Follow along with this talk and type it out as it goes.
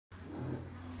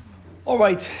All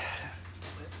right,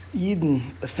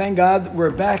 Yidden, thank God we're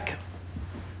back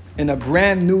in a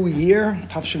brand new year,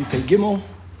 Tafshin Pei Gimel,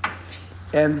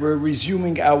 and we're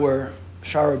resuming our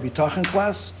Shara B'Tachin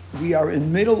class. We are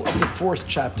in middle of the fourth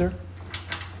chapter.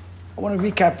 I want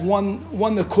to recap one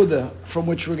Nakuda from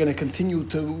which we're going to continue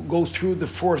to go through the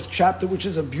fourth chapter, which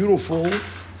is a beautiful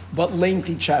but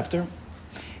lengthy chapter,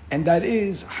 and that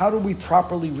is, how do we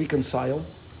properly reconcile,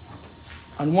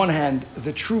 on one hand,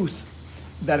 the truth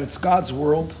that it's God's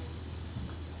world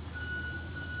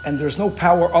and there's no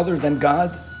power other than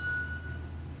God,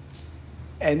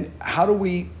 and how do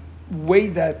we weigh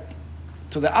that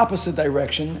to the opposite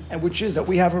direction, and which is that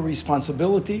we have a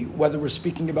responsibility, whether we're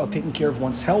speaking about taking care of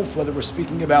one's health, whether we're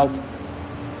speaking about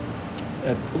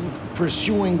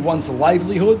pursuing one's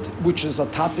livelihood, which is a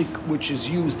topic which is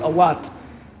used a lot,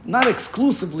 not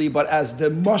exclusively, but as the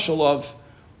mashal of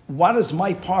what is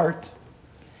my part.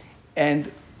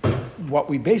 And what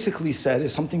we basically said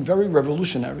is something very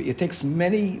revolutionary. It takes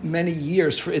many, many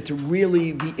years for it to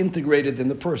really be integrated in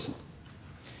the person.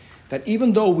 That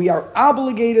even though we are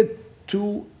obligated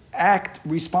to act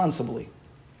responsibly,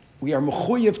 we are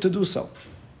mechuyev to do so,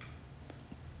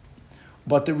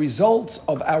 but the results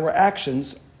of our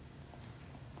actions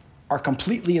are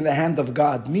completely in the hand of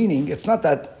God. Meaning, it's not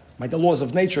that by the laws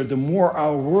of nature, the more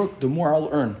I'll work, the more I'll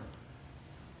earn.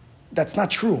 That's not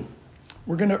true.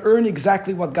 We're going to earn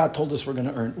exactly what God told us we're going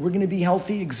to earn. We're going to be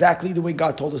healthy exactly the way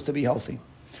God told us to be healthy.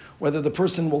 Whether the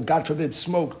person will, God forbid,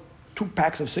 smoke 2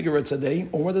 packs of cigarettes a day,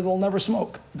 or whether they'll never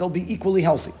smoke, they'll be equally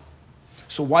healthy.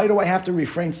 So why do I have to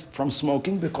refrain from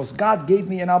smoking? Because God gave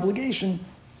me an obligation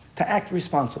to act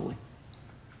responsibly.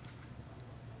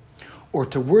 Or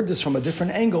to word this from a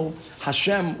different angle,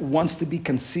 Hashem wants to be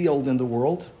concealed in the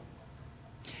world,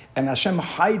 and Hashem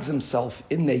hides himself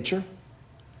in nature,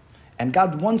 and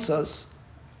God wants us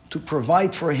to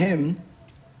provide for him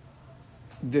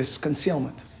this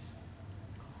concealment.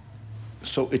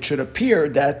 So it should appear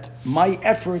that my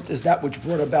effort is that which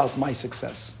brought about my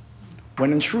success,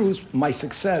 when in truth, my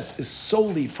success is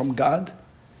solely from God,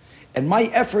 and my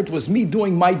effort was me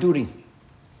doing my duty.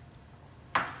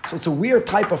 So it's a weird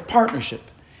type of partnership.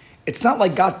 It's not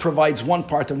like God provides one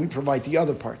part and we provide the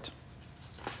other part.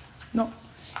 No.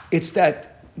 It's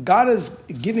that God is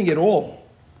giving it all.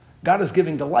 God is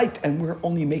giving the light, and we're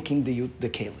only making the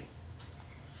keli.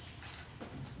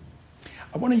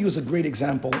 I want to use a great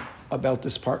example about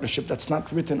this partnership that's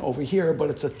not written over here,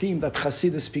 but it's a theme that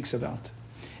Chassidus speaks about.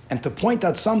 And to point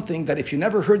out something that if you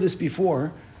never heard this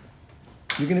before,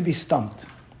 you're going to be stumped. I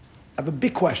have a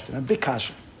big question, a big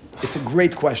kasha. It's a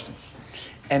great question.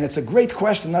 And it's a great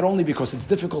question not only because it's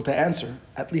difficult to answer,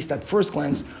 at least at first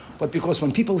glance, but because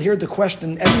when people hear the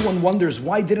question, everyone wonders,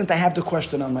 why didn't I have the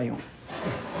question on my own?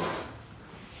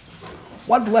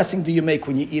 What blessing do you make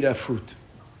when you eat a fruit?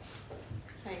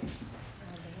 Thanks.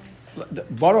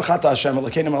 Baruch atah Hashem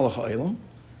Elokeinu melech haolam.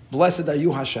 Blessed are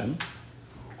you, Hashem,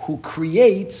 who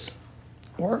creates,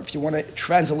 or if you want to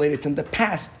translate it in the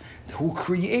past, who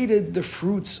created the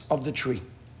fruits of the tree.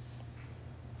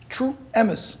 True,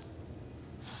 emes.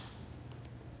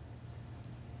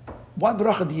 What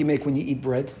bracha do you make when you eat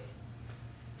bread?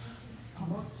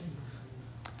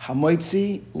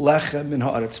 Hamoitzi lechem min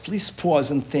haaretz. Please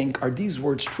pause and think, are these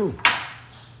words true?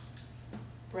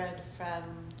 Bread from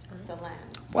the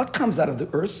land. What comes out of the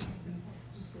earth?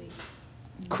 Wheat.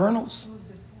 Kernels.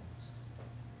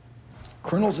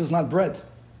 Kernels is not bread.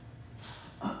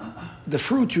 The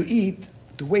fruit you eat,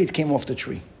 the way it came off the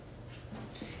tree.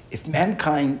 If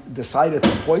mankind decided to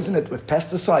poison it with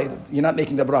pesticide, you're not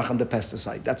making a bracha on the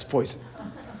pesticide. That's poison.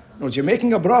 No, you're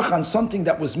making a bracha on something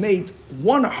that was made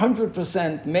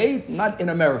 100% made, not in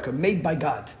America, made by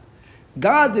God.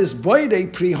 God is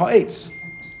boidei pri ha'etz.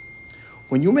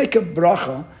 When you make a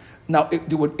bracha, now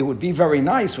it would be very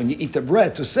nice when you eat the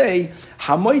bread to say,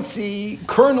 hamoitzi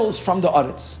kernels from the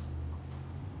aretz.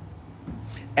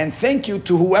 And thank you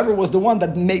to whoever was the one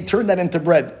that turned that into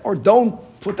bread. Or don't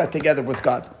put that together with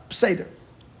God. Seder.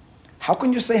 How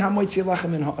can you say hamoitzi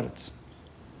lachem min haaretz?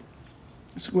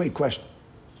 It's a great question.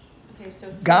 Okay,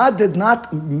 so God did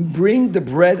not bring the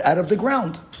bread out of the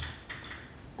ground,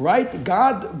 right?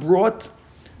 God brought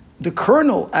the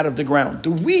kernel out of the ground.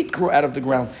 The wheat grew out of the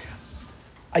ground.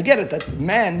 I get it that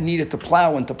man needed to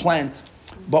plow and to plant,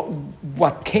 but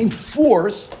what came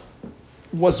forth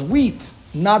was wheat,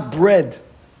 not bread.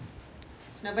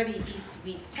 So nobody eats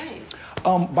wheat plain.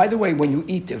 By the way, when you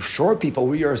eat, sure,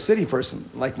 people, you're a city person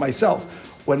like myself.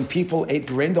 When people ate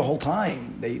grain the whole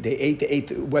time, they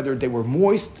ate whether they were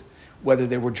moist, whether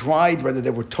they were dried, whether they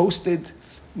were toasted.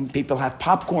 People have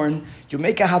popcorn. You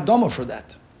make a hadama for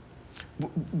that.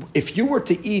 If you were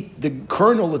to eat the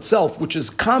kernel itself, which is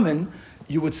common,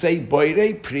 you would say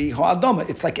boire pri ha'adama.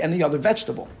 It's like any other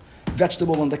vegetable.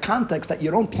 Vegetable in the context that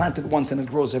you don't plant it once and it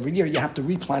grows every year. You have to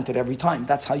replant it every time.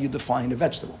 That's how you define a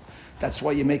vegetable. That's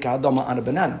why you make a adama on a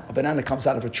banana. A banana comes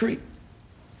out of a tree.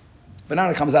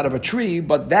 Banana comes out of a tree,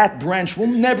 but that branch will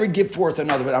never give forth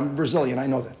another. I'm Brazilian, I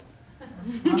know that.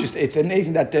 It's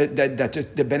amazing that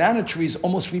the banana trees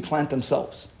almost replant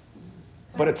themselves.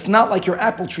 But it's not like your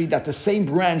apple tree that the same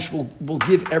branch will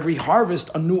give every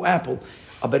harvest a new apple.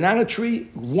 A banana tree,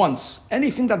 once.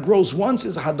 Anything that grows once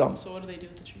is a hadam. So what do they do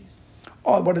with the trees?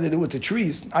 Oh, what do they do with the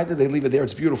trees? Either they leave it there,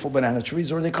 it's beautiful banana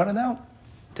trees, or they cut it out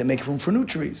to make room for new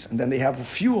trees. And then they have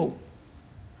fuel.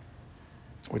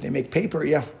 Or they make paper,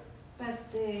 yeah. But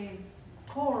the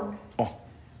corn, Oh.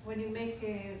 when you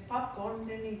make popcorn,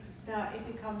 then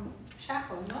it becomes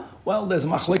shackle, no? Well, there's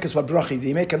machlekas babrachi.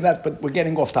 They make them that, but we're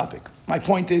getting off topic. My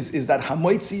point is that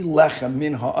hamoitzi lechem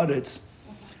min haaretz,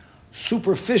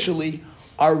 superficially,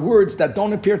 are words that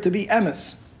don't appear to be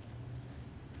emes.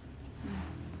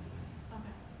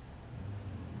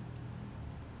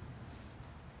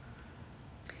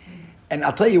 And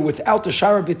I'll tell you, without the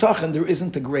Shara B'tachan, there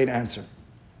isn't a great answer.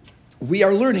 We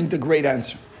are learning the great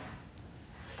answer.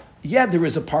 Yeah, there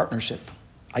is a partnership.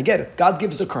 I get it. God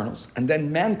gives the kernels, and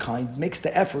then mankind makes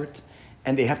the effort,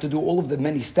 and they have to do all of the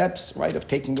many steps, right, of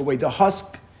taking away the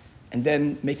husk, and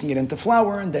then making it into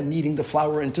flour, and then kneading the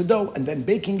flour into dough, and then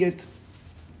baking it.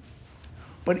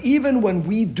 But even when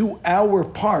we do our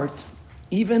part,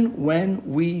 a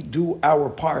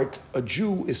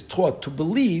Jew is taught to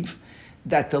believe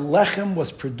that the lechem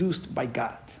was produced by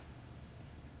God.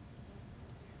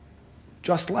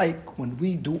 Just like when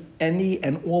we do any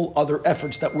and all other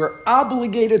efforts that we're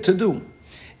obligated to do.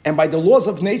 And by the laws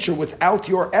of nature, without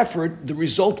your effort, the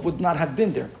result would not have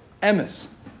been there. Emes.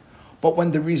 But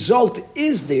when the result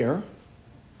is there,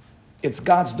 it's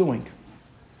God's doing.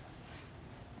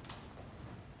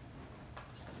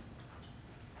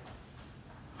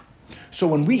 So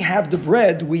when we have the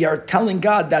bread, we are telling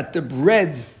God that the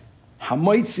bread,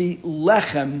 hamoitzi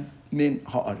lechem min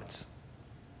haaretz.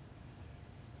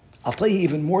 I'll tell you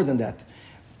even more than that.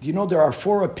 Do you know there are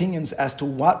 4 opinions as to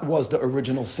what was the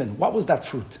original sin? What was that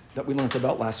fruit that we learned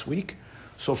about last week?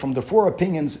 So from the 4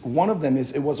 opinions, one of them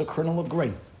is it was a kernel of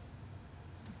grain.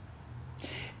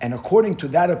 And according to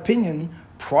that opinion,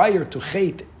 prior to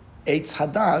Chet Eitz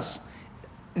Hadas,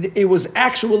 it was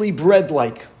actually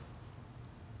bread-like.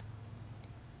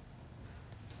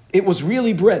 It was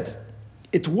really bread.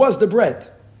 It was the bread.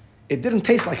 It didn't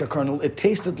taste like a kernel. It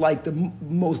tasted like the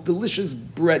most delicious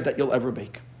bread that you'll ever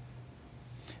bake.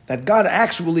 That God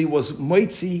actually was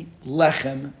moitzi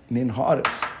lechem min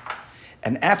haaretz.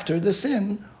 And after the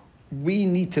sin, we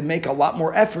need to make a lot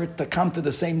more effort to come to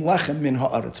the same lechem min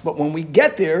haaretz. But when we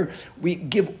get there, we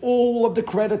give all of the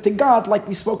credit to God, like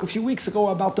we spoke a few weeks ago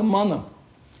about the manna.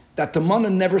 That the manna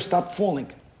never stopped falling.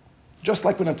 Just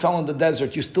like when it fell in the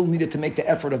desert, you still needed to make the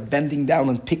effort of bending down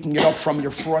and picking it up from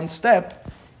your front step.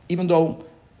 Even though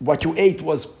what you ate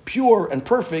was pure and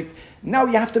perfect, now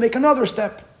you have to make another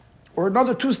step, or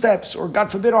another 2 steps, or God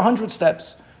forbid 100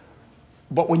 steps.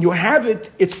 But when you have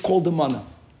it, it's called the manna.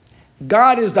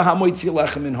 God is the hamoitzi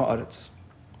lechem min haaretz.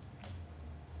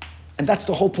 And that's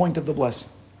the whole point of the blessing.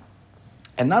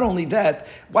 And not only that,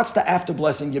 what's the after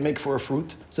blessing you make for a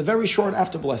fruit? It's a very short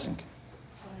after blessing.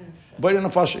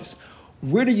 B'nai nefashis.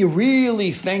 Where do you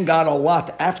really thank God a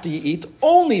lot after you eat?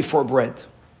 Only for bread.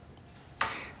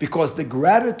 Because the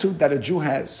gratitude that a Jew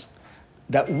has,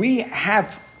 that we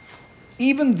have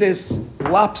even this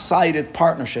lopsided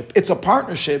partnership. It's a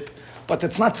partnership, but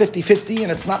it's not 50-50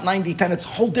 and it's not 90-10. It's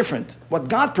whole different. What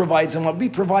God provides and what we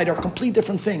provide are complete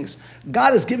different things.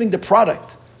 God is giving the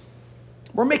product.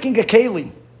 We're making a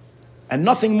keli. And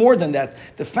nothing more than that.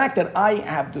 The fact that I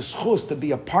have the schus to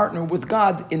be a partner with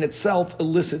God in itself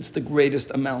elicits the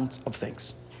greatest amount of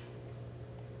things.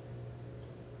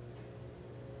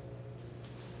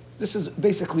 This is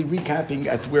basically recapping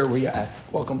at where we're at.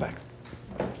 Welcome back.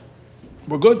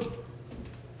 We're good?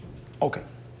 Okay.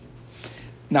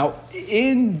 Now,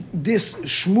 in this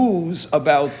shmooze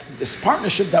about this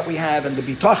partnership that we have and the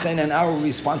bitachon and our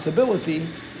responsibility,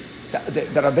 the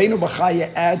Rabbeinu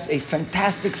Bachaya adds a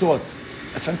fantastic thought.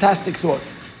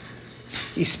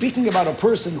 He's speaking about a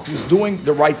person who's doing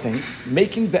the right thing,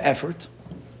 making the effort,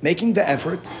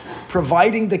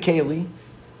 providing the keli,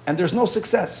 and there's no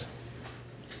success.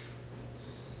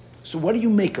 So what do you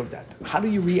make of that? How do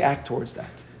you react towards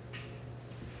that?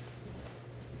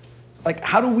 Like,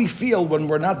 how do we feel when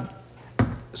we're not...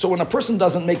 So when a person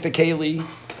doesn't make the keli,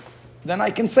 then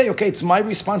I can say, okay, it's my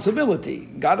responsibility.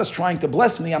 God is trying to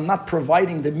bless me. I'm not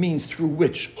providing the means through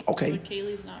which. Okay. But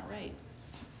Kaylee's not right.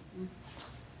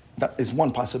 That is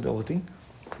one possibility.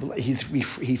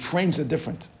 He frames it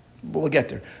different. But we'll get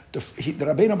there. The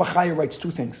Rabbeinu Bachaya writes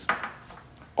two things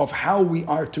of how we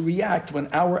are to react when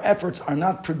our efforts are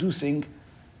not producing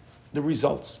the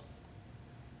results.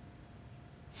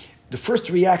 The first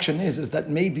reaction is that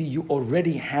maybe you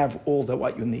already have all that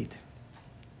what you need.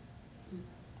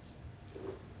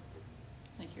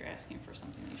 Like you're asking for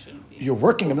something you shouldn't be. You're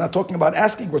working. I'm not talking about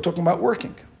asking. We're talking about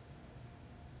working.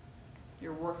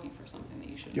 You're working for something that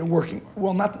you shouldn't. You're be working. for.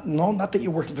 Well, not that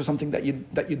you're working for something that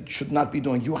you should not be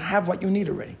doing. You have what you need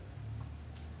already.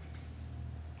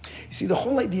 You see, the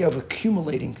whole idea of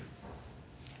accumulating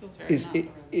Feels very not the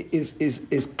right.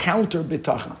 is counter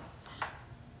bitachon.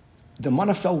 The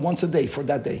manna fell once a day for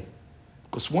that day.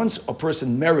 Because once a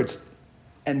person merits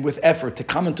and with effort to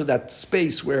come into that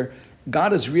space where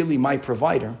God is really my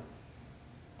provider,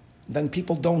 then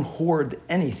people don't hoard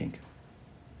anything.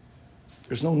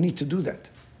 There's no need to do that.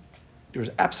 There's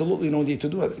absolutely no need to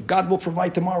do it. God will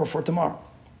provide tomorrow for tomorrow.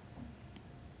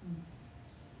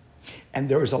 And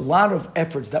there's a lot of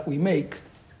efforts that we make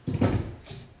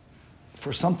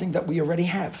for something that we already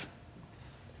have.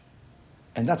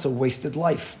 And that's a wasted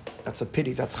life. That's a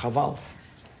pity. That's chaval.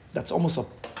 That's almost a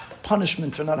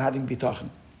punishment for not having bitachon.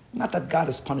 Not that God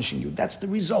is punishing you. That's the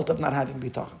result of not having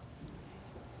bitachon.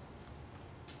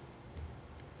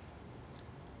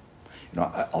 You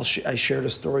know, I shared a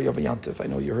story of a Yantif. I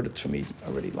know you heard it from me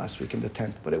already last week in the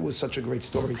tent, but it was such a great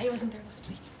story. I wasn't there last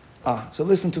week. So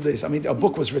listen to this. I mean, a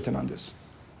book was written on this.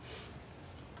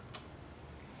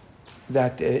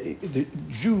 That the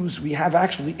Jews, we have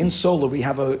actually in Sola, we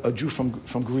have a Jew from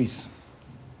Greece.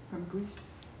 From Greece?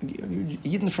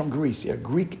 Yidden from Greece, yeah,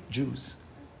 Greek Jews.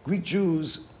 Greek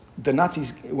Jews, the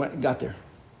Nazis got there.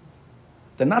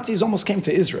 The Nazis almost came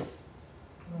to Israel.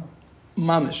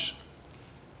 Mamish.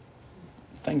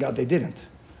 Thank God they didn't.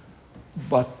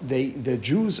 But the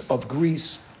Jews of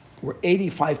Greece were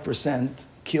 85%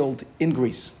 killed in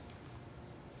Greece.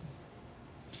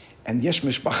 And Yesh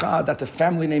Mishpacha, that the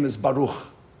family name is Baruch.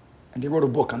 And they wrote a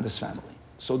book on this family.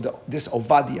 So this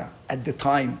Ovadia, at the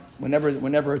time, whenever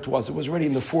it was already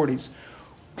in the 40s,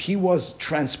 he was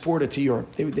transported to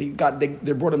Europe. They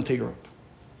brought him to Europe.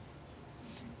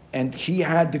 And he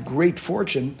had the great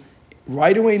fortune,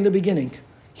 right away in the beginning,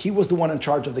 he was the one in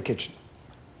charge of the kitchen,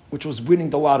 which was winning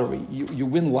the lottery. You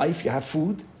win life, you have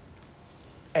food,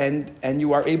 and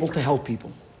you are able to help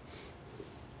people.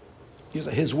 These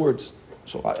are his words.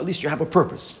 So at least you have a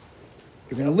purpose.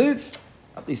 You're going to live,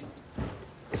 at least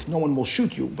if no one will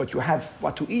shoot you, but you have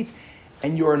what to eat,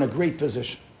 and you're in a great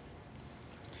position.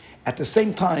 At the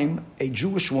same time, a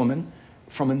Jewish woman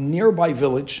from a nearby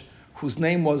village, whose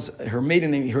name was, her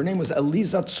maiden name, her name was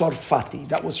Eliza Tzorfati.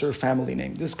 That was her family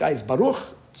name. This guy's Baruch,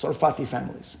 Tzorfati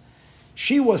families.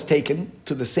 She was taken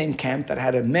to the same camp that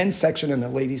had a men's section and a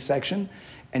ladies section,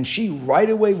 and she right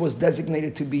away was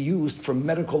designated to be used for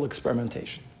medical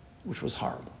experimentation, which was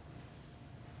horrible.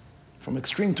 From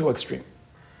extreme to extreme.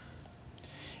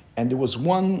 And there was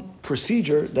one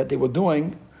procedure that they were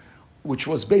doing, which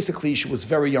was basically, she was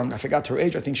very young. I forgot her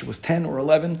age. I think she was 10 or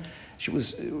 11. She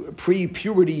was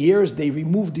pre-puberty years. They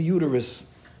removed the uterus.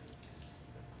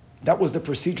 That was the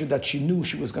procedure that she knew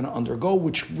she was going to undergo,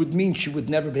 which would mean she would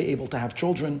never be able to have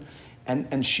children.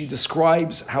 And she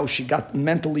describes how she got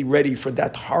mentally ready for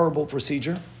that horrible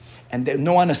procedure. And there,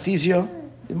 no anesthesia.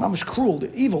 The mom was cruel,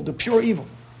 the evil, the pure evil.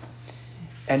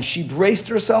 And she braced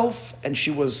herself and she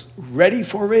was ready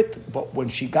for it. But when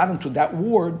she got into that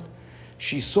ward,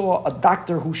 she saw a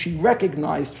doctor who she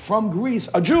recognized from Greece,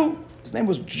 a Jew. His name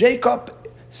was Jacob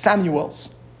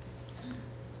Samuels.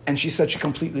 And she said she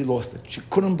completely lost it. She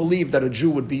couldn't believe that a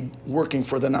Jew would be working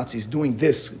for the Nazis, doing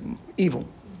this evil.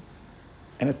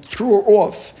 And it threw her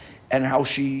off, and how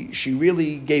she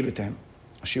really gave it to him.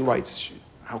 She writes,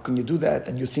 how can you do that?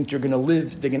 And you think you're going to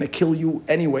live, they're going to kill you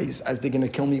anyways, as they're going to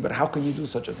kill me, but how can you do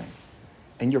such a thing?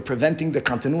 And you're preventing the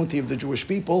continuity of the Jewish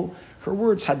people. Her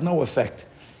words had no effect.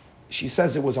 She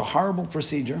says it was a horrible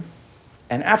procedure,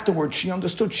 and afterwards she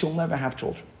understood she'll never have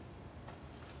children.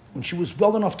 When she was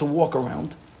well enough to walk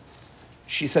around,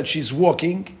 she said she's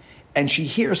walking, and she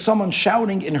hears someone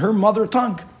shouting in her mother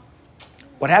tongue.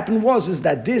 What happened was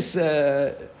that this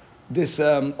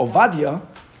Ovadia,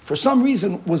 for some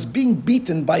reason, was being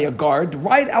beaten by a guard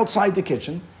right outside the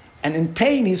kitchen, and in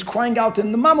pain he's crying out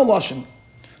in the Mama Lashon.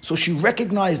 So she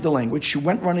recognized the language. She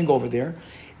went running over there,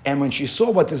 and when she saw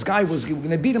what this guy was going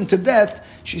to beat him to death,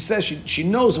 she says she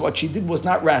knows what she did was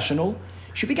not rational.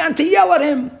 She began to yell at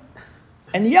him,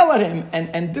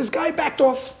 and this guy backed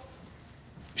off.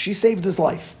 She saved his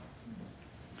life.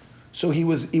 So he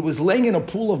was laying in a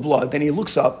pool of blood, and he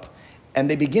looks up, and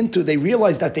they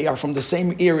realize that they are from the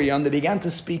same area, and they began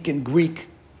to speak in Greek.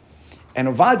 And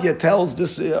Ovadia tells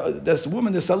this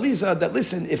woman, this Aliza, that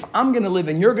listen, if I'm going to live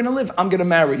and you're going to live, I'm going to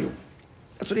marry you.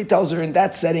 That's what he tells her in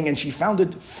that setting, and she found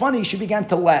it funny. She began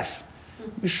to laugh.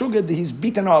 Meshugad, he's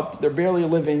beaten up, they're barely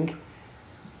living.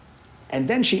 And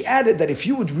then she added that if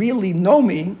you would really know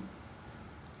me,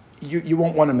 you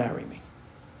won't want to marry me.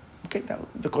 Okay,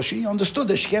 because she understood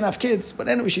that she can't have kids. But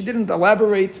anyway, she didn't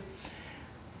elaborate.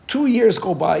 2 years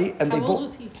go by, and How old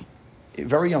was he?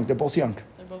 Very young. They're both young.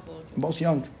 They're both little kids. Both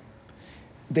young.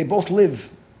 They both live.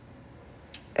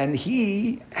 And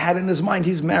he had in his mind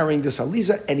he's marrying this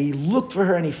Aliza, and he looked for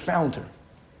her and he found her.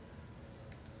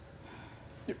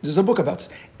 There's a book about this.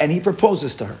 And he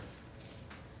proposes to her.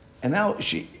 And now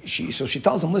she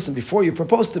tells him, listen, before you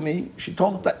propose to me, she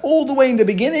told him that all the way in the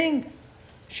beginning,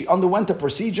 she underwent a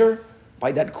procedure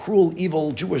by that cruel,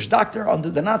 evil Jewish doctor under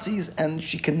the Nazis, and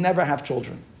she can never have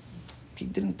children. They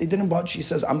didn't budge. She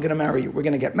says, I'm going to marry you. We're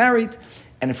going to get married,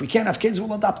 and if we can't have kids,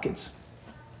 we'll adopt kids.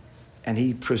 And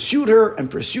he pursued her,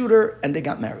 and they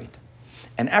got married.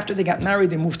 And after they got married,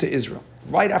 they moved to Israel.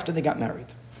 Right after they got married.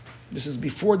 This is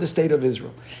before the state of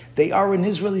Israel. They are in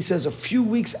Israel, he says, a few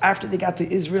weeks after they got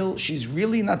to Israel, she's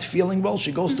really not feeling well.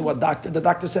 She goes to a doctor. The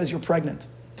doctor says, you're pregnant.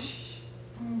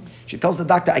 She tells the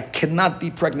doctor, I cannot be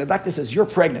pregnant. The doctor says, you're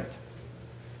pregnant.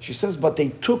 She says, but they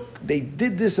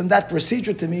did this and that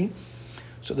procedure to me.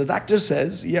 So the doctor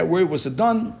says, yeah, where was it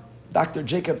done? Dr.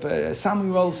 Jacob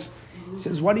Samuels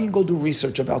says, why don't you go do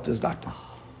research about this doctor?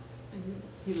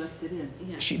 He left it in.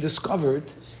 Yeah. She discovered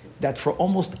that for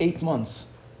almost 8 months,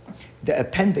 the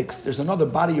appendix, there's another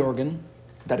body organ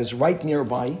that is right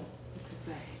nearby,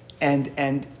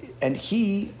 and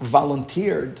he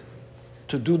volunteered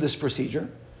to do this procedure,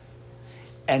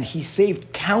 and he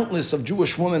saved countless of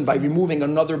Jewish women by removing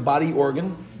another body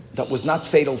organ that was not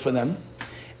fatal for them.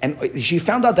 And she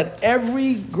found out that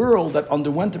every girl that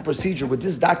underwent the procedure with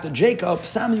this Dr. Jacob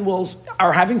Samuels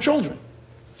are having children.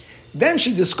 Then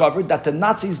she discovered that the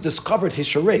Nazis discovered his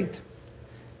charade,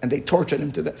 and they tortured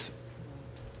him to death.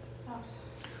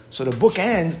 So the book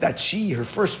ends that her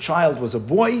first child was a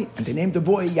boy, and they named the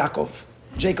boy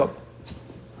Jacob,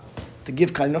 to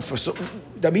give kind of. So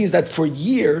that means that for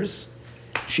years,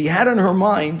 she had in her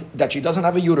mind that she doesn't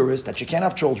have a uterus, that she can't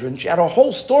have children. She had a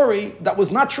whole story that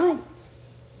was not true.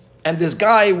 And this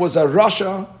guy was a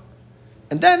Rasha,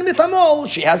 and then mitamol,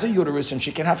 she has a uterus and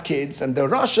she can have kids, and the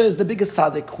Rasha is the biggest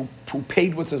tzaddik who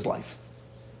paid with his life.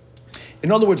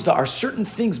 In other words, there are certain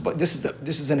things, but this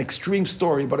is an extreme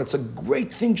story, but it's a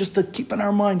great thing just to keep in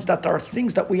our minds that there are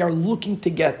things that we are looking to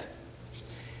get,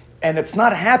 and it's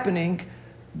not happening.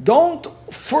 Don't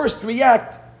first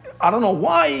react, I don't know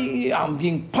why, I'm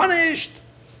being punished.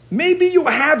 Maybe you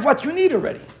have what you need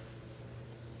already.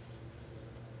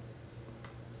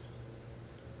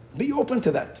 Be open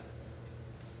to that.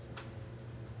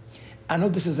 I know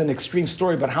this is an extreme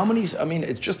story, but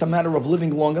it's just a matter of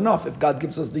living long enough if God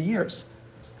gives us the years.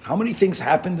 How many things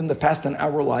happened in the past in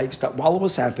our lives that while it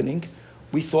was happening,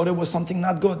 we thought it was something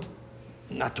not good.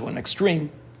 Not to an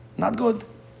extreme, not good.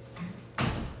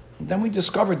 And then we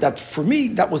discovered that for me,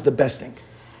 that was the best thing.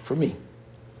 For me.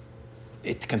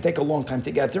 It can take a long time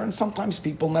to get there, and sometimes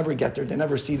people never get there. They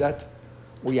never see that.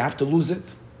 Or you have to lose it.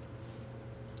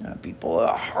 People,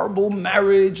 a horrible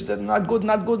marriage, they're not good,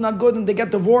 and they get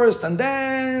divorced, and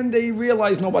then they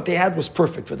realize, no, what they had was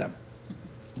perfect for them.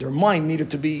 Their mind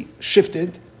needed to be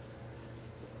shifted.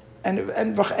 And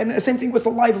the same thing with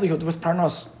the livelihood, with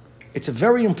parnas. It's a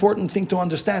very important thing to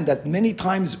understand that many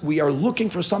times we are looking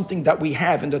for something that we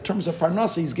have. In the terms of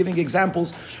parnas, he's giving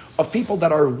examples of people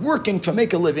that are working to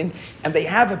make a living, and they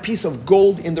have a piece of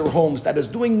gold in their homes that is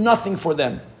doing nothing for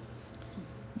them.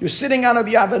 You're sitting on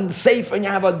you have a safe and you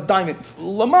have a diamond.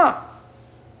 Lama.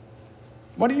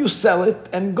 Why don't you sell it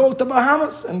and go to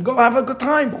Bahamas and go have a good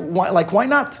time? Why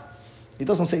not? He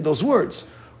doesn't say those words.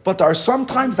 But there are some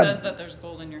times says that there's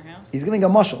gold in your house. He's giving a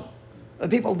mushal.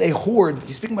 People, they hoard.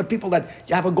 He's speaking about people that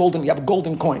you have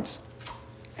golden coins.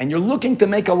 And you're looking to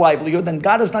make a livelihood, and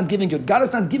God is not giving you. God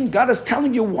is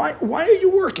telling you, why are you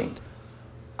working?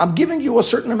 I'm giving you a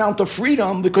certain amount of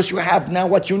freedom because you have now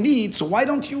what you need. So why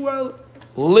don't you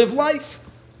live life?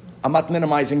 I'm not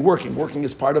minimizing working. Working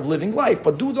is part of living life.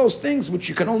 But do those things which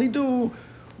you can only do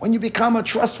when you become a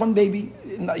trust fund baby.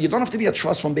 You don't have to be a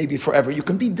trust fund baby forever. You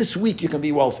can be this week, you can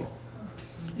be wealthy.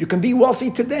 You can be wealthy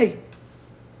today.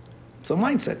 It's a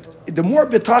mindset. The more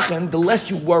bitachon, the less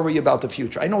you worry about the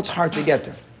future. I know it's hard to get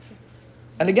there.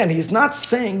 And again, he's not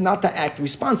saying not to act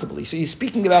responsibly. So he's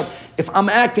speaking about if I'm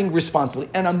acting responsibly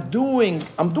and I'm doing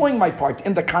my part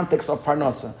in the context of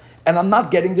parnasa, and I'm not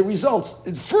getting the results.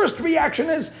 The first reaction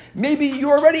is maybe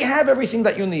you already have everything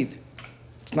that you need.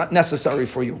 It's not necessary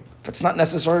for you. If it's not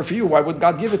necessary for you, why would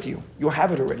God give it to you? You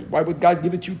have it already. Why would God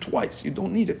give it to you twice? You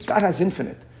don't need it. God has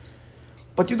infinite.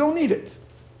 But you don't need it.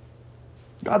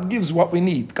 God gives what we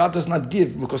need. God does not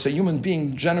give because a human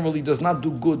being generally does not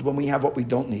do good when we have what we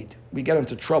don't need. We get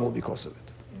into trouble because of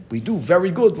it. We do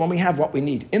very good when we have what we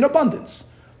need in abundance,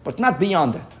 but not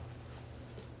beyond that.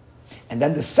 And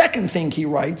then the second thing he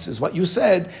writes is what you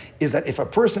said, is that if a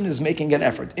person is making an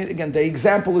effort, again, the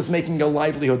example is making a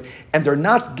livelihood, and they're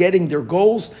not getting their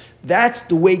goals, that's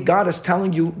the way God is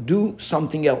telling you, do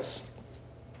something else.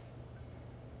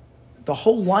 The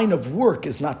whole line of work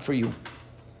is not for you.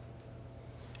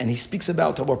 And he speaks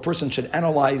about how a person should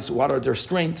analyze what are their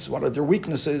strengths, what are their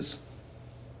weaknesses,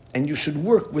 and you should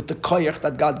work with the koyach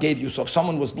that God gave you. So if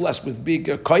someone was blessed with big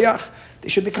koyach, they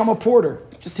should become a porter.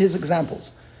 Just his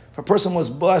examples. If a person was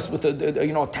blessed with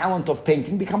a talent of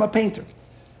painting, become a painter.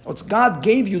 It's God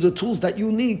gave you the tools that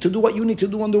you need to do what you need to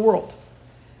do in the world.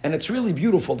 And it's really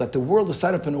beautiful that the world is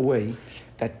set up in a way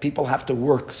that people have to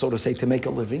work, so to say, to make a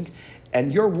living.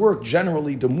 And your work,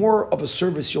 generally, the more of a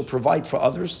service you'll provide for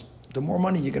others, the more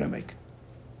money you're going to make.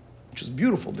 Which is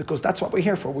beautiful, because that's what we're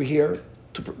here for. We're here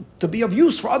to be of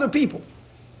use for other people.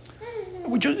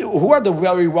 Who are the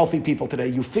very wealthy people today?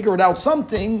 You figured out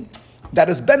something that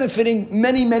is benefiting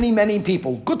many, many, many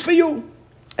people. Good for you.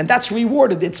 And that's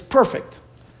rewarded. It's perfect.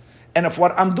 And if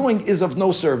what I'm doing is of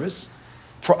no service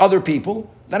for other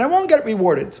people, then I won't get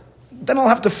rewarded. Then I'll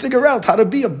have to figure out how to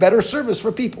be a better service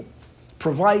for people.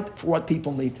 Provide for what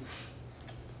people need.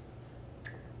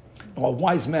 A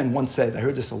wise man once said, I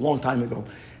heard this a long time ago,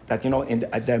 that, in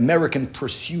the American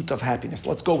pursuit of happiness,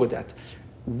 let's go with that.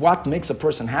 What makes a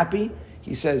person happy?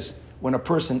 He says, when a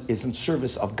person is in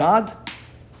service of God,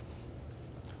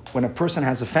 when a person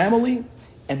has a family,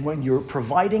 and when you're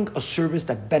providing a service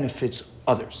that benefits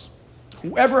others.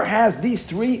 Whoever has these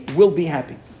three will be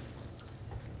happy.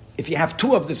 If you have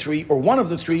two of the three, or one of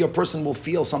the three, a person will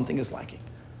feel something is lacking.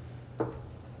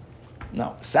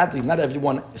 Now, sadly, not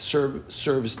everyone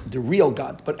serves the real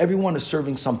God, but everyone is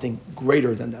serving something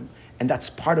greater than them. And that's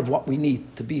part of what we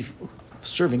need to be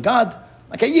serving God.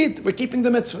 Like a Yid, we're keeping the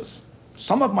mitzvahs.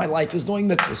 Some of my life is doing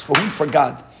mitzvahs. For whom? For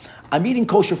God. I'm eating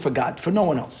kosher for God, for no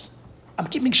one else. I'm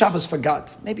keeping Shabbos for God.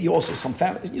 Maybe you also some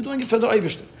family. You're doing it for the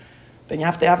Eivishter. Then you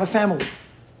have to have a family.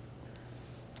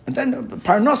 And then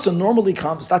Parnasa normally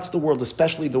comes, that's the world,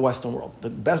 especially the Western world. The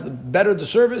better the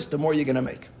service, the more you're going to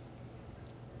make.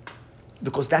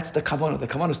 Because that's the kavanah. The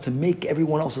kavanah is to make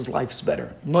everyone else's lives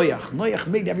better. Noach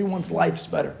made everyone's lives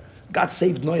better. God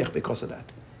saved Noach because of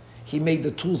that. He made the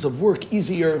tools of work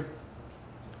easier.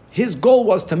 His goal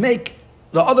was to make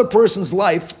the other person's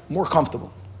life more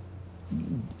comfortable.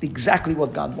 Exactly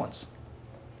what God wants.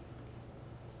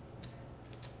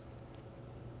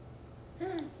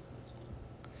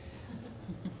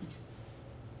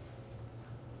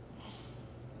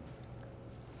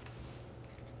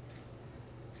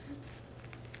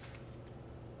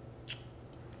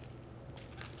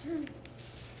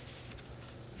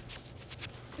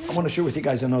 I want to share with you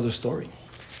guys another story.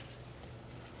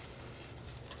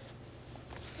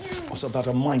 Also about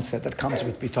a mindset that comes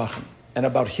with bitachon, and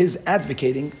about his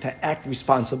advocating to act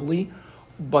responsibly,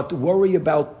 but worry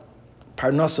about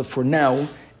parnasa for now,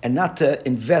 and not to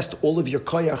invest all of your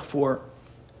koyach for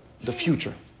the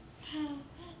future.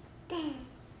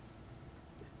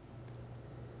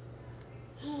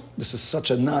 This is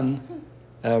such a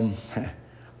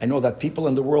I know that people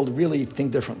in the world really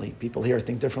think differently. People here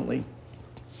think differently.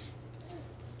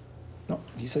 No,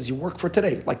 he says you work for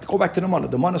today. Like, go back to the manna.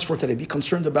 The manna is for today. Be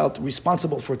concerned about,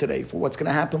 responsible for today. For what's going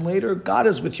to happen later, God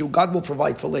is with you. God will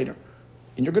provide for later.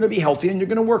 And you're going to be healthy and you're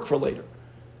going to work for later.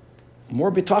 The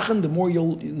more bitachon, the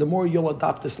more you'll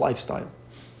adopt this lifestyle.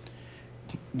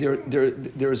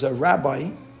 There's a Rabbi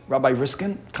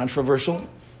Riskin, controversial.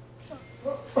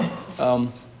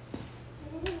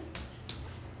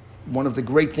 One of the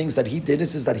great things that he did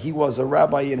is that he was a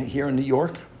rabbi here in New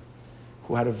York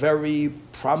who had a very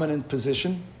prominent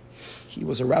position. He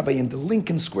was a rabbi in the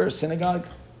Lincoln Square Synagogue.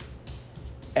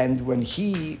 And when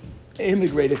he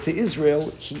immigrated to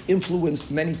Israel, he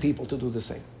influenced many people to do the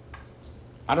same.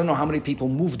 I don't know how many people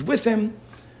moved with him,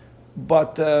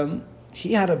 but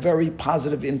he had a very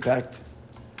positive impact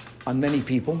on many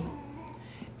people.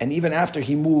 And even after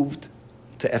he moved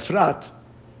to Efrat,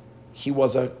 he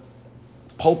was a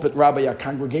pulpit rabbi, a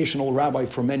congregational rabbi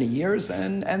for many years,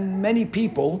 and many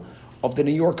people of the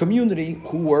New York community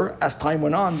who were, as time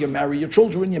went on, you marry your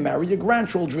children, you marry your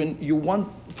grandchildren, you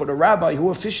want for the rabbi who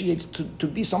officiates to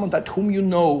be someone that whom you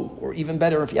know, or even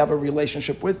better if you have a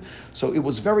relationship with. So it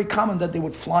was very common that they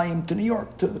would fly him to New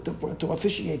York to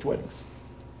officiate weddings.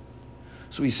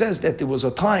 So he says that there was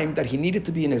a time that he needed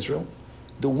to be in Israel.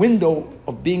 The window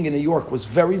of being in New York was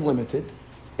very limited.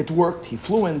 It worked. He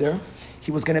flew in there.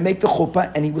 He was going to make the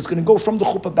chuppah, and he was going to go from the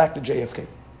chuppah back to JFK.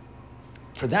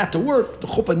 For that to work, the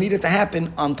chuppah needed to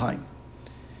happen on time.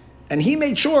 And he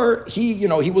made sure he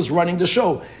was running the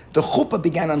show. The chuppah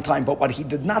began on time, but what he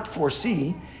did not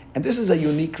foresee, and this is a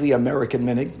uniquely American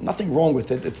minhag, nothing wrong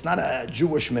with it, it's not a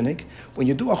Jewish minhag. When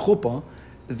you do a chuppah,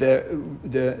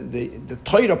 the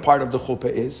Torah part of the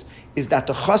chuppah is that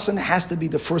the chassan has to be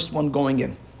the first one going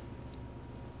in.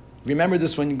 Remember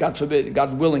this when, God forbid,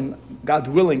 God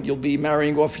willing, you'll be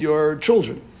marrying off your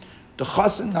children. The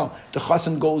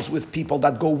chassan goes with people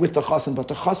that go with the chassan, but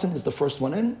the chassan is the first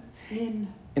one in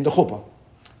the chuppah.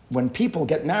 When people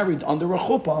get married under a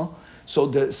chuppah, so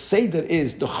the seder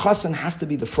is the chassan has to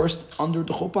be the first under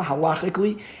the chuppah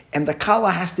halachically, and the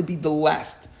kala has to be the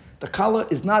last. The kala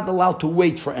is not allowed to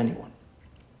wait for anyone.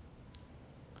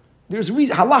 There's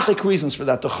halachic reasons for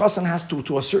that. The chassan has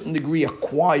to a certain degree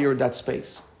acquire that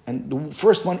space, and the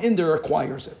first one in there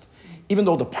acquires it. Even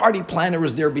though the party planner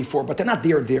is there before, but they're not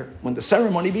there. When the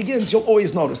ceremony begins, you'll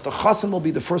always notice the chassan will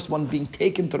be the first one being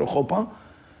taken to the chuppah.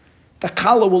 The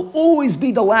kala will always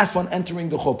be the last one entering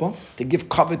the chuppah to give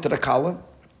kavod to the kala.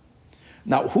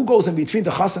 Now, who goes in between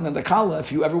the chassan and the kala?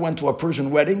 If you ever went to a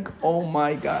Persian wedding, oh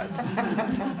my God.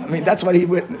 I mean, that's what he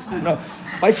witnessed. No,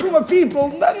 my former people,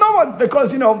 no one,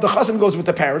 because, the chassan goes with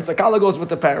the parents, the kala goes with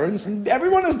the parents, and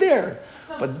everyone is there.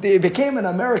 But it became an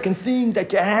American thing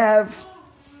that you have,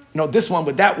 this one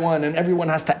with that one, and everyone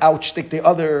has to outstick the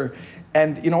other.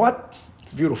 And you know what?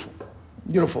 It's beautiful.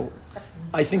 Beautiful.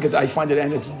 I find it,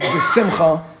 and it's the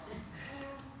simcha.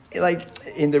 Like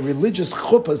in the religious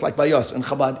chuppahs, like by us in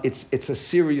Chabad, it's a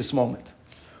serious moment.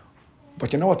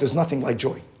 But you know what? There's nothing like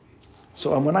joy.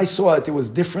 So when I saw it, it was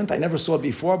different. I never saw it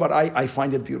before, but I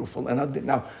find it beautiful. And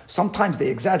now, sometimes they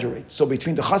exaggerate. So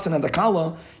between the chassan and the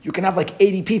kala, you can have like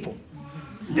 80 people.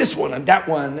 This one and that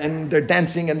one, and they're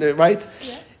dancing, and they're, right?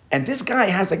 Yeah. And this guy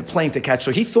has like a plane to catch,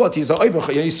 so he thought he's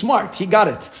smart. He got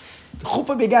it. The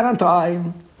chuppah began on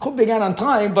time.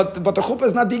 But the chuppah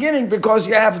is not beginning because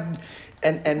you have...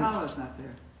 And Kala's not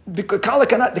there. Because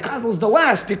the Kala is the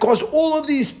last, because all of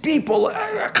these people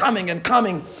are coming.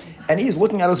 And he's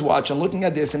looking at his watch and looking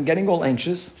at this and getting all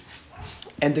anxious.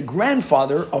 And the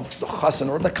grandfather of the chassan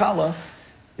or the Kala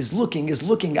is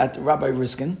looking at Rabbi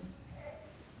Riskin.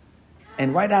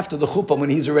 And right after the chuppah, when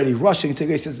he's already rushing to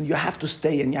go, he says, you have to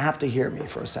stay and you have to hear me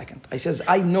for a second. I says,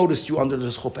 I noticed you under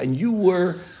this chuppah, and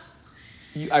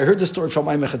I heard the story from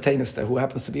my mechatenista, who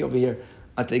happens to be over here.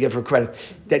 I have to give her credit.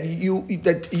 That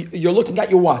you're looking at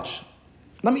your watch.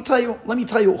 Let me tell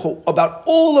you about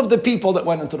all of the people that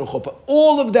went into the chuppah.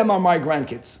 All of them are my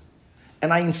grandkids.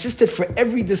 And I insisted for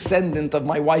every descendant of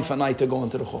my wife and I to go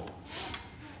into the chuppah.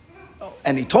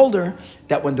 And he told her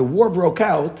that when the war broke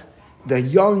out, the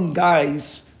young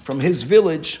guys from his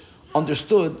village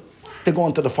understood to go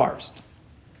into the forest.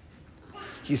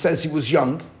 He says he was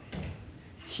young.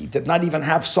 He did not even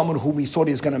have someone whom he thought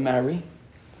he was going to marry.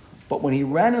 But when he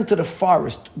ran into the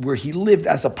forest where he lived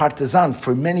as a partisan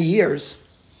for many years,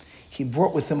 he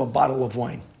brought with him a bottle of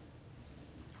wine.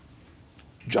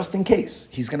 Just in case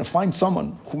he's going to find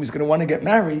someone whom he's going to want to get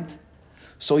married.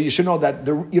 So you should know that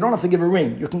you don't have to give a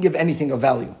ring. You can give anything of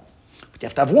value. But you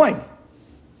have to have wine.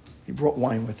 He brought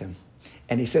wine with him.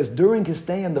 And he says during his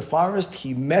stay in the forest,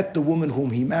 he met the woman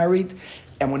whom he married.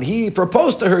 And when he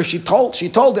proposed to her, she told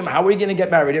him, how are you going to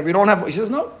get married if we don't have... He says,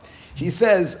 no. He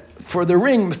says, for the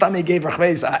ring, Mustami gave her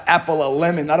an apple, a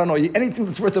lemon, I don't know, anything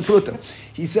that's worth a pruta.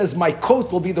 He says, my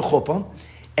coat will be the chuppah.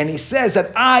 And he says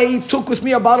that I took with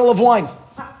me a bottle of wine.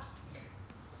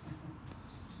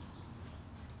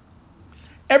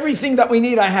 Everything that we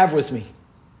need, I have with me.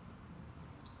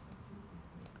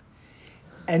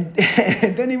 And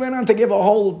then he went on to give a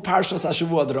whole Parshas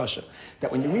Hashavua drasha.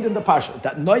 That when you read in the Parsha,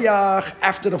 that Noach,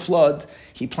 after the flood,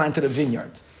 he planted a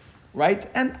vineyard. Right?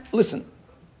 And listen,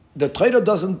 the Torah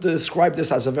doesn't describe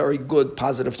this as a very good,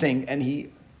 positive thing, and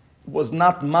he was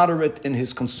not moderate in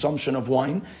his consumption of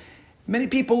wine. Many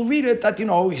people read it that,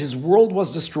 his world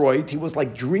was destroyed. He was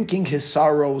like drinking his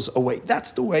sorrows away.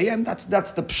 That's the way, and that's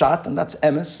the pshat, and that's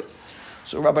emes.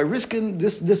 So Rabbi Riskin,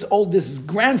 this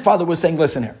grandfather was saying,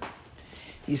 listen here.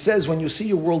 He says, when you see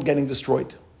your world getting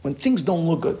destroyed, when things don't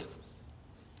look good,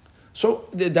 so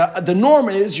the norm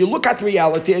is you look at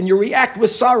reality and you react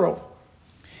with sorrow.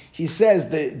 He says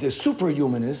the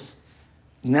superhuman is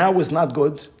Now is not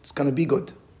good. It's going to be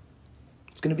good.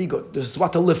 It's going to be good. This is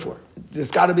what to live for.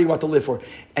 There's got to be what to live for.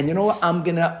 And you know what? I'm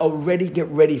going to already get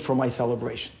ready for my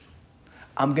celebration.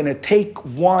 I'm going to take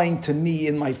wine to me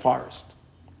in my forest.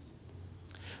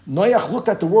 Noach looked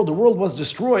at the world. The world was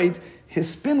destroyed. His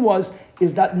spin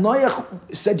is that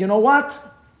Noach said, you know what?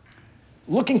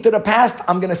 Looking to the past,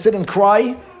 I'm going to sit and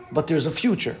cry, but there's a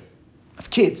future of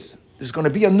kids. There's going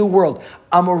to be a new world.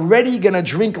 I'm already going to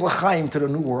drink l'chaim to the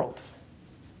new world.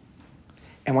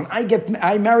 And when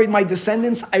I married my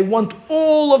descendants, I want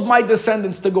all of my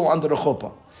descendants to go under the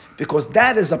chuppah. Because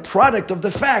that is a product of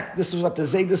the fact, this is what the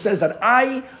Zayda says, that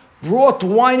I brought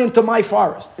wine into my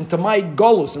forest, into my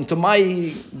golus, into my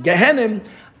gehenim.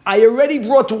 I already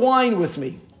brought wine with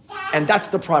me. And that's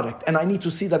the product. And I need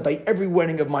to see that by every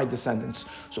wedding of my descendants.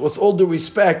 So with all due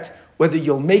respect, whether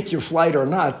you'll make your flight or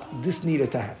not, this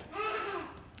needed to happen.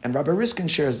 And Rabbi Riskin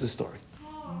shares this story.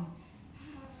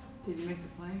 Did you make the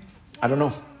plane? I don't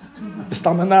know.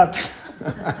 Still not.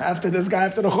 After this guy,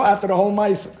 after the whole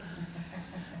Maisa.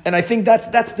 And I think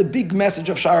that's the big message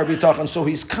of Sha'ar B'tachon. So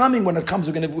he's coming when it comes.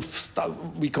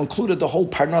 We concluded the whole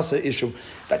Parnasa issue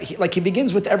that he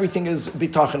begins with everything is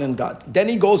B'tachon in God. Then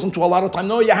he goes into a lot of time.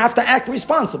 No, you have to act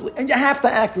responsibly, and you have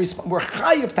to act. We're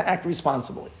chayiv to act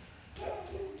responsibly.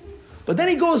 But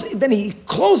then he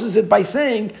closes it by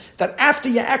saying that after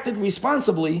you acted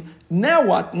responsibly, now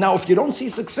what? Now, if you don't see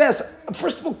success,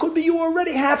 first of all, could be you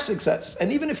already have success,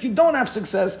 and even if you don't have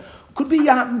success, could be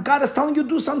God is telling you to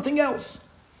do something else.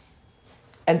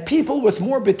 And people with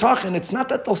more bitachon, it's not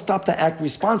that they'll stop to act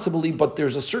responsibly, but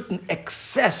there's a certain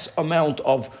excess amount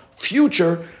of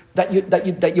future that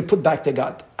you put back to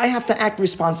God. I have to act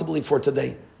responsibly for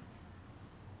today.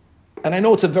 And I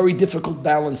know it's a very difficult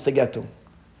balance to get to.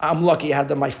 I'm lucky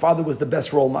my father was the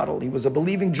best role model. He was a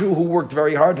believing Jew who worked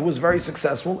very hard, who was very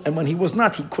successful, and when he was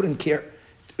not, he couldn't care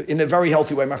in a very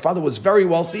healthy way. My father was very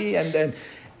wealthy, and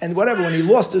whatever, when he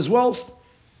lost his wealth,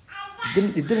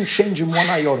 it didn't change him one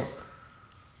iota.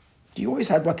 He always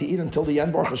had what to eat until the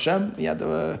end, Baruch Hashem. He had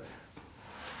who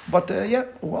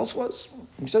else was?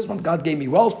 He says, when God gave me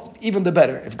wealth, even the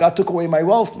better. If God took away my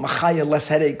wealth, machaya, less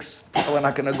headaches. People are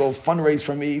not going to go fundraise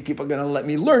for me. People are going to let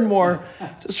me learn more.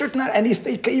 It's a certain, and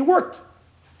he worked.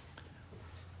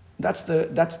 That's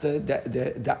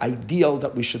the ideal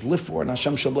that we should live for, and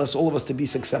Hashem shall bless all of us to be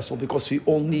successful, because we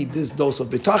all need this dose of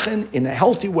bitachon in a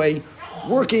healthy way,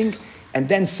 working, and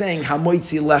then saying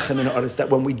hamoitzi lechem in others, that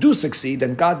when we do succeed,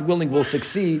 and God willing will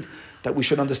succeed, that we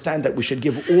should understand that we should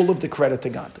give all of the credit to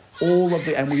God.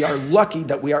 And we are lucky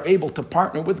that we are able to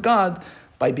partner with God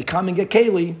by becoming a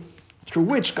keli through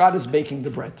which God is baking the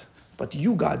bread. But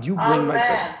you, God, you bring my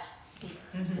bread.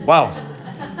 Wow.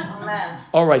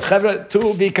 All right, Chevra,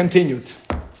 to be continued.